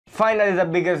Finally, the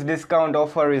biggest discount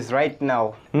offer is right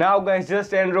now. Now guys,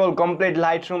 just enroll complete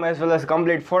Lightroom as well as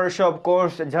complete Photoshop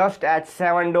course just at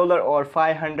 $7 or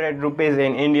 500 rupees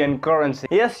in Indian currency.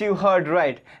 Yes, you heard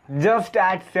right, just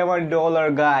at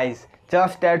 $7 guys.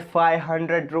 Just at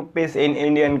 500 rupees in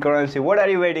Indian currency. What are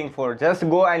you waiting for? Just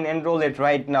go and enroll it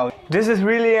right now. This is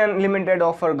really an unlimited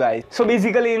offer guys. So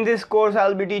basically in this course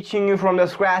I'll be teaching you from the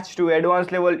scratch to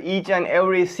advanced level each and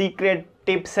every secret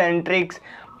tips and tricks,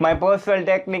 my personal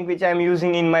technique which I'm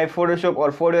using in my Photoshop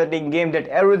or photo editing game, that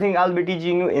everything I'll be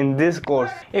teaching you in this course.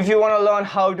 If you want to learn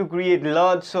how to create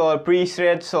LUTs or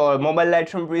presets or mobile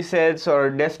Lightroom presets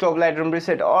or desktop Lightroom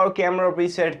preset or camera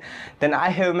preset, then I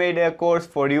have made a course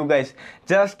for you guys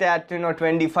just at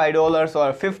 $25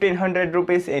 or 1500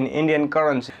 rupees in Indian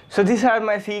currency. So these are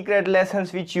my secret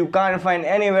lessons which you can't find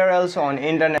anywhere else on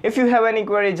internet. If you have any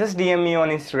query, just DM me on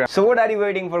Instagram. So what are you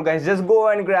waiting for guys? Just go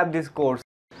and grab this course.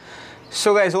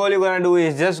 So guys, all you're gonna do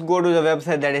is just go to the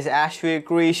website, that is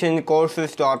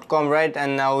ashwicreationcourses.com, right?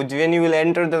 And now when you will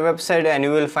enter the website and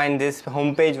you will find this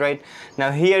homepage, right?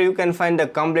 Now here you can find the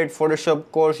complete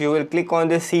Photoshop course. You will click on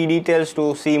the see details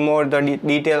to see more the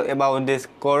detail about this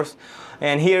course.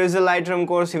 And here is the Lightroom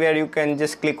course where you can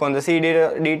just click on the see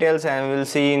details and we'll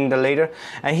see in the later.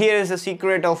 And here is the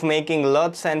secret of making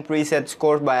LUTs and presets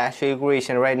course by Ashwik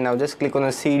Creation. Right now just click on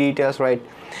the see details, right?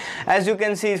 As you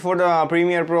can see, for the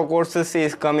Premiere Pro courses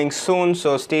is coming soon,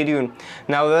 so stay tuned.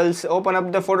 Now we'll open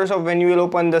up the Photoshop. When you will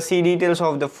open the see details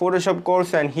of the Photoshop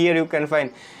course, and here you can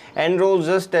find enroll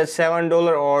just at $7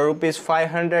 or rupees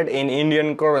 500 in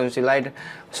Indian currency, right?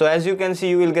 So as you can see,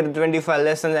 you will get 25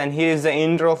 lessons, and here is the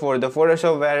intro for the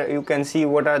Photoshop where you can see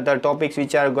what are the topics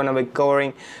which are gonna be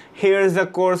covering. Here is the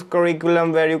course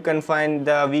curriculum where you can find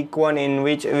the week 1 in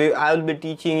which I'll be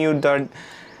teaching you the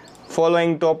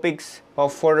following topics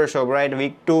of Photoshop, right?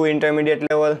 Week 2 intermediate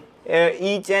level,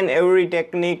 each and every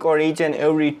technique or each and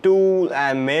every tool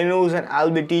and menus, and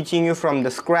I'll be teaching you from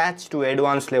the scratch to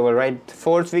advanced level, right?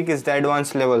 4th week is the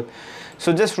advanced level.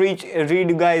 So just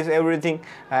read guys everything,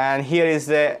 and here is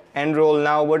the enroll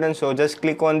now button. So just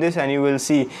click on this and you will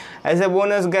see, as a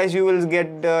bonus guys, you will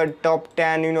get the top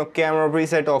 10 camera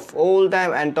preset of all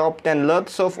time and top 10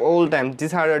 LUTs of all time.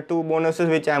 These are the 2 bonuses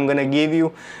which I'm gonna give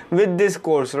you with this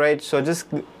course, right? So just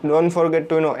don't forget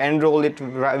to enroll it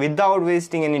without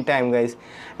wasting any time guys.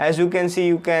 As you can see,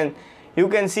 you can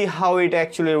see how it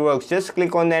actually works. Just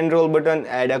click on the enroll button,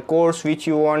 add a course which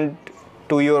you want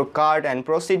to your cart and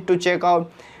proceed to checkout.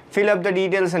 Fill up the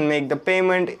details and make the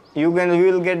payment. You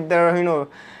will get the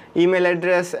email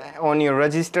address on your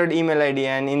registered email ID,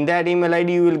 and in that email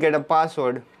ID you will get a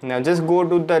password. Now just go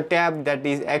to the tab that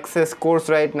is access course.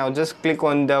 Right now just click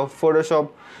on the Photoshop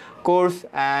course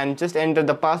and just enter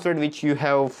the password which you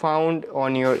have found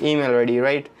on your email ID,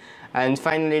 right? And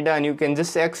finally done. You can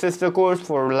just access the course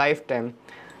for lifetime.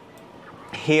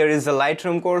 Here is the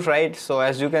Lightroom course, right? So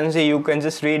as you can see, you can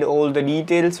just read all the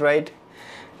details, right?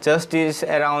 Just is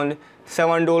around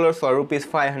 $7 or rupees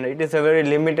 500. It is a very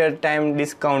limited time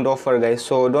discount offer guys,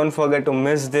 so don't forget to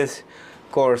miss this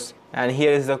course. And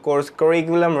here is the course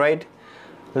curriculum, right?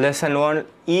 Lesson 1,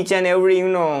 each and every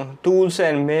tools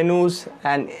and menus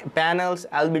and panels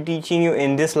I'll be teaching you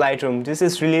in this Lightroom. This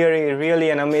is really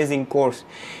an amazing course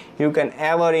you can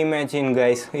ever imagine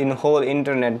guys in whole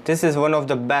internet. This is one of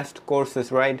the best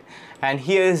courses, right? And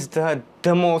here is the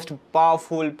most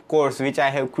powerful course which I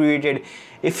have created.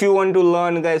 If you want to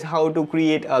learn guys how to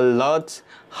create a LUTs,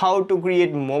 how to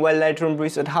create mobile Lightroom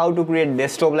preset, how to create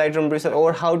desktop Lightroom preset,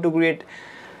 or how to create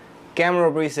camera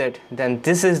preset, then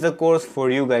this is the course for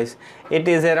you guys. It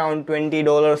is around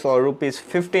 $20 or rupees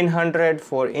 1500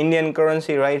 for Indian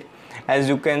currency, right? As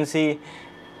you can see,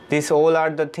 these all are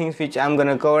the things which I'm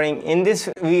gonna covering. In this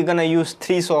we're gonna use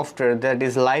 3 software, that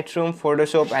is Lightroom,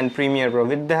 Photoshop and Premiere Pro.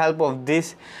 With the help of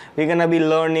this we're gonna be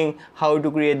learning how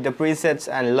to create the presets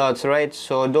and LUTs, right?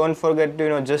 So don't forget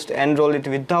to just enroll it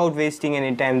without wasting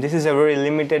any time. This is a very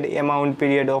limited amount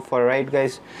period offer, right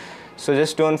guys? So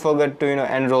just don't forget to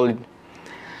enroll it.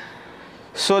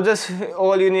 So just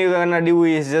all you gonna do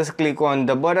is just click on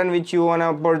the button which you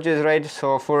wanna purchase, right?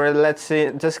 So for let's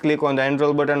say just click on the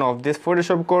enroll button of this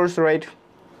Photoshop course, right?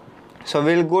 So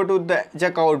we'll go to the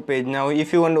checkout page. Now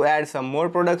if you want to add some more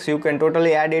products, you can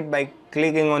totally add it by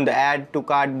clicking on the add to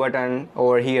cart button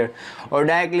over here, or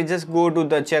directly just go to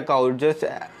the checkout. Just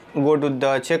go to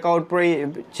the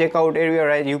checkout area,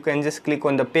 right? You can just click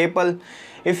on the PayPal.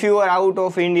 If you are out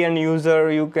of Indian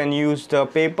user, you can use the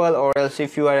PayPal, or else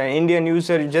if you are an Indian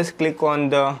user, you just click on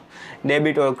the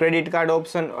debit or credit card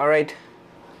option. All right,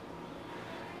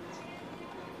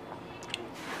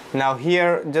 now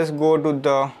here just go to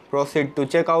the proceed to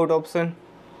checkout option,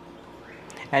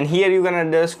 and here you're gonna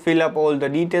just fill up all the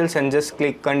details and just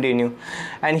click continue.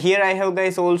 And here I have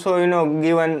guys also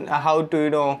given how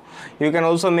to you can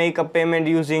also make a payment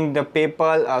using the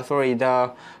PayPal,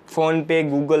 the PhonePe,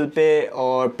 Google Pay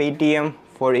or Paytm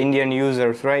for Indian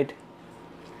users, right?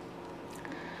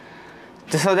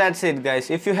 So that's it guys.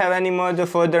 If you have any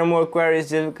furthermore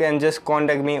queries, you can just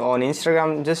contact me on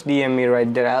Instagram. Just DM me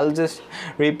right there. I'll just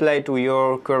reply to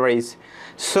your queries.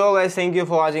 So guys, thank you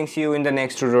for watching. See you in the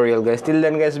next tutorial guys. Till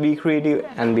then guys, be creative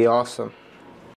and be awesome.